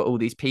 you've got all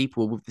these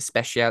people with the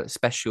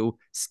special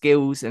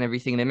skills and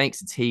everything, and it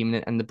makes a team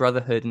and the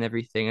brotherhood and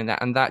everything,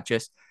 and that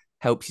just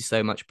helps you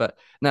so much. But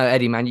no,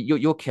 Eddie, man,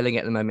 you're killing it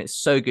at the moment. It's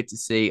so good to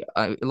see.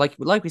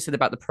 Like we said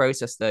about the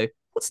process, though.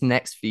 What's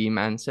next for you,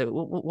 man? So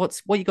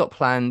what you got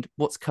planned?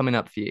 What's coming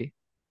up for you?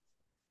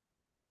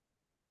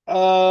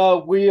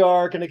 we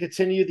are going to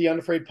continue the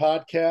Unafraid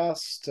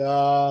podcast.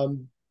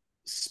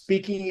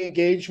 Speaking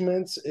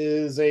engagements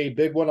is a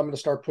big one I'm going to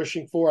start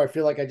pushing for. I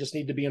feel like I just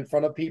need to be in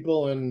front of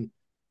people and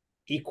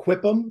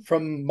equip them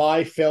from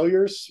my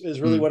failures is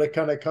really Mm, what it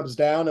kind of comes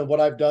down, and what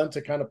I've done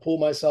to kind of pull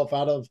myself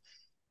out of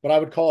what I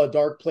would call a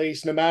dark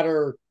place. No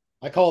matter,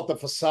 I call it the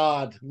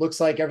facade. Looks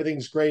like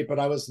everything's great, but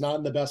I was not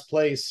in the best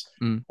place.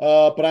 mm.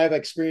 But I have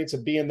experience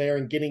of being there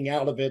and getting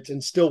out of it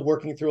and still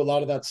working through a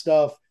lot of that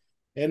stuff.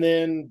 And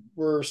then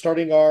we're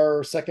starting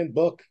our second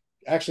book,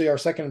 actually our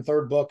second and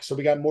third book. So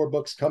we got more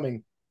books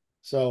coming.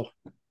 So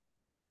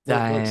we're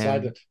Damn.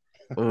 excited.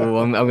 Oh,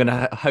 I'm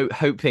gonna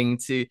hoping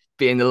to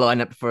be in the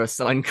lineup for a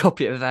signed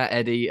copy of that,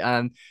 Eddie.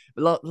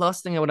 But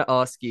last thing I want to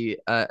ask you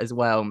as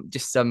well,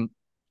 just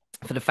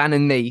for the fan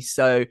in me.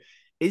 So,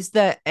 is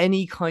there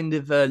any kind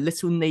of a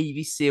little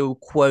Navy SEAL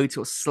quote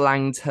or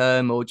slang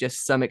term or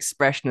just some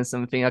expression or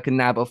something I can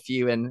nab off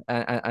you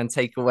and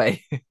take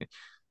away?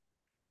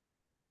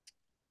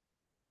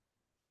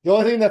 The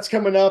only thing that's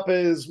coming up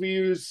is we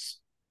use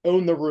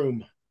own the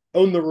room.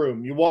 Own the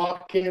room. You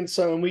walk in,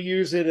 so and we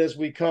use it as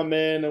we come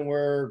in, and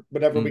we're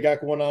whatever we Mm,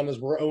 got going on is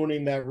we're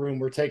owning that room.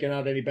 We're taking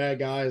out any bad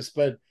guys,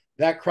 but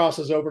that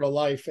crosses over to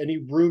life. Any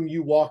room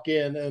you walk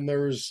in, and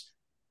there's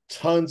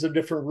tons of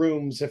different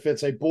rooms. If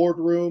it's a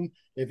boardroom,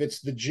 if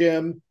it's the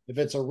gym, if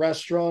it's a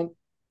restaurant,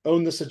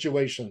 own the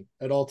situation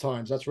at all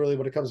times. That's really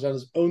what it comes down to,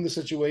 is own the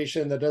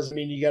situation. That doesn't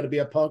mean you got to be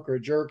a punk or a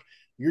jerk.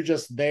 You're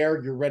just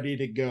there. You're ready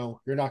to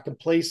go. You're not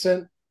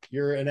complacent.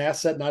 You're an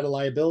asset, not a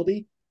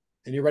liability,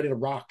 and you're ready to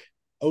rock.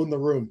 Own the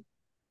room.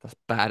 that's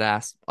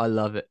badass. I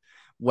love it.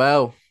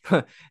 Well,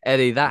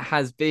 Eddie, that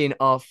has been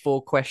our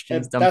four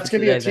questions And done for that's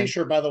gonna be a today. Then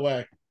t-shirt, by the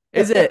way.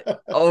 is it?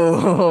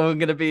 Oh, I'm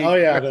gonna Oh be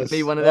yeah, it repping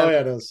me is. one of Oh them.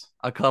 yeah, it is.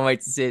 I can't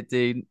wait to see it,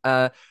 dude.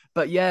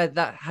 But yeah,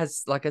 that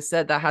has, like I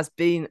said, that has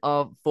been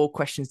our four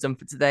questions done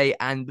for today.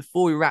 And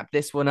before we wrap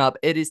this one up,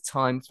 it is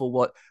time for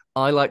what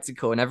I like to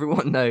call, and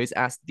everyone knows,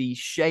 as the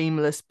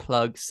shameless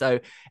plug. So,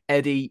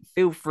 Eddie,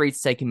 feel free to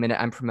take a minute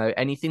and promote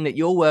anything that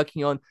you're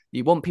working on,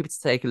 you want people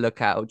to take a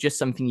look at, or just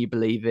something you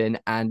believe in,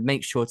 and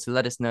make sure to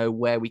let us know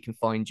where we can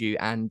find you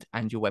and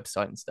your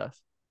website and stuff.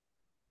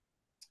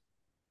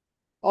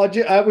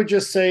 I would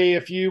just say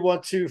if you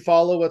want to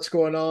follow what's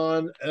going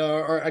on,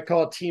 or I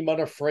call it Team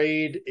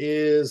Unafraid,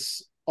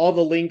 is all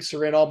the links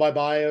are in all my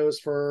bios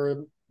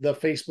for the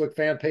Facebook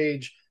fan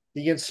page,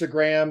 the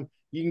Instagram.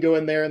 You can go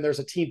in there and there's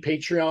a team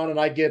Patreon, and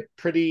I get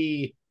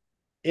pretty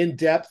in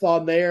depth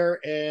on there,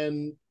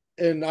 and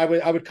I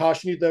would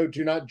caution you though,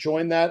 do not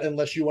join that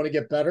unless you want to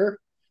get better,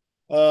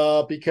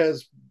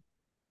 because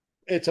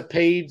it's a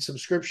paid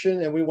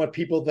subscription and we want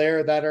people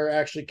there that are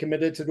actually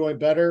committed to doing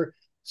better.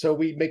 So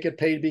we make it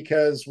paid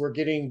because we're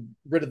getting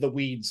rid of the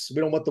weeds.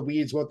 We don't want the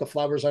weeds. We want the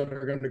flowers that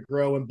are going to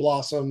grow and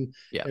blossom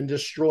Yeah. and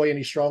destroy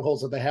any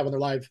strongholds that they have in their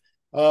life.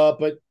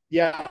 But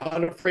yeah,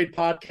 Unafraid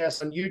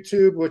Podcast on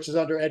YouTube, which is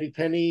under Eddie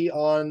Penney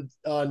on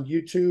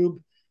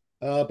YouTube.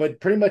 But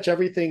pretty much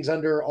everything's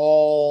under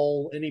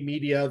any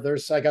media.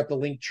 I got the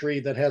link tree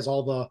that has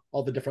all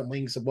the different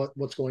links of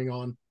what's going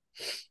on.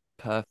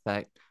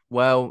 Perfect.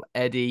 Well,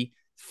 Eddie,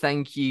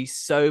 thank you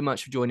so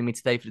much for joining me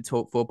today for the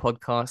Talk4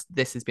 podcast.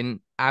 This has been an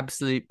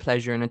absolute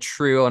pleasure and a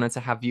true honor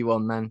to have you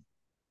on, man.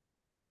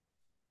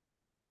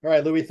 All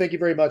right, Louis, thank you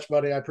very much,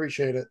 buddy. I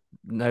appreciate it.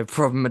 No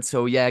problem at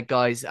all. Yeah,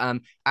 guys,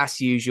 as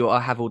usual,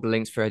 I have all the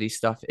links for Eddie's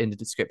stuff in the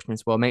description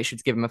as well. Make sure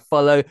to give him a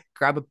follow,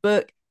 grab a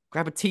book,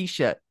 grab a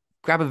t-shirt,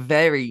 grab a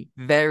very,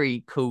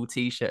 very cool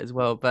t-shirt as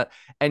well. But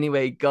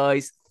anyway,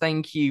 guys,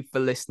 thank you for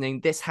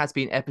listening. This has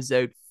been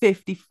episode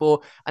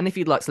 54. And if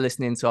you'd like to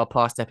listen into our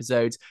past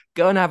episodes,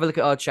 go and have a look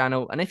at our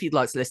channel. And if you'd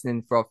like to listen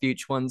in for our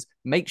future ones,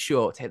 make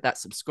sure to hit that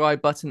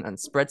subscribe button and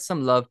spread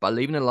some love by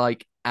leaving a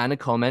like and a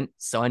comment.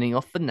 Signing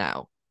off for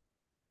now.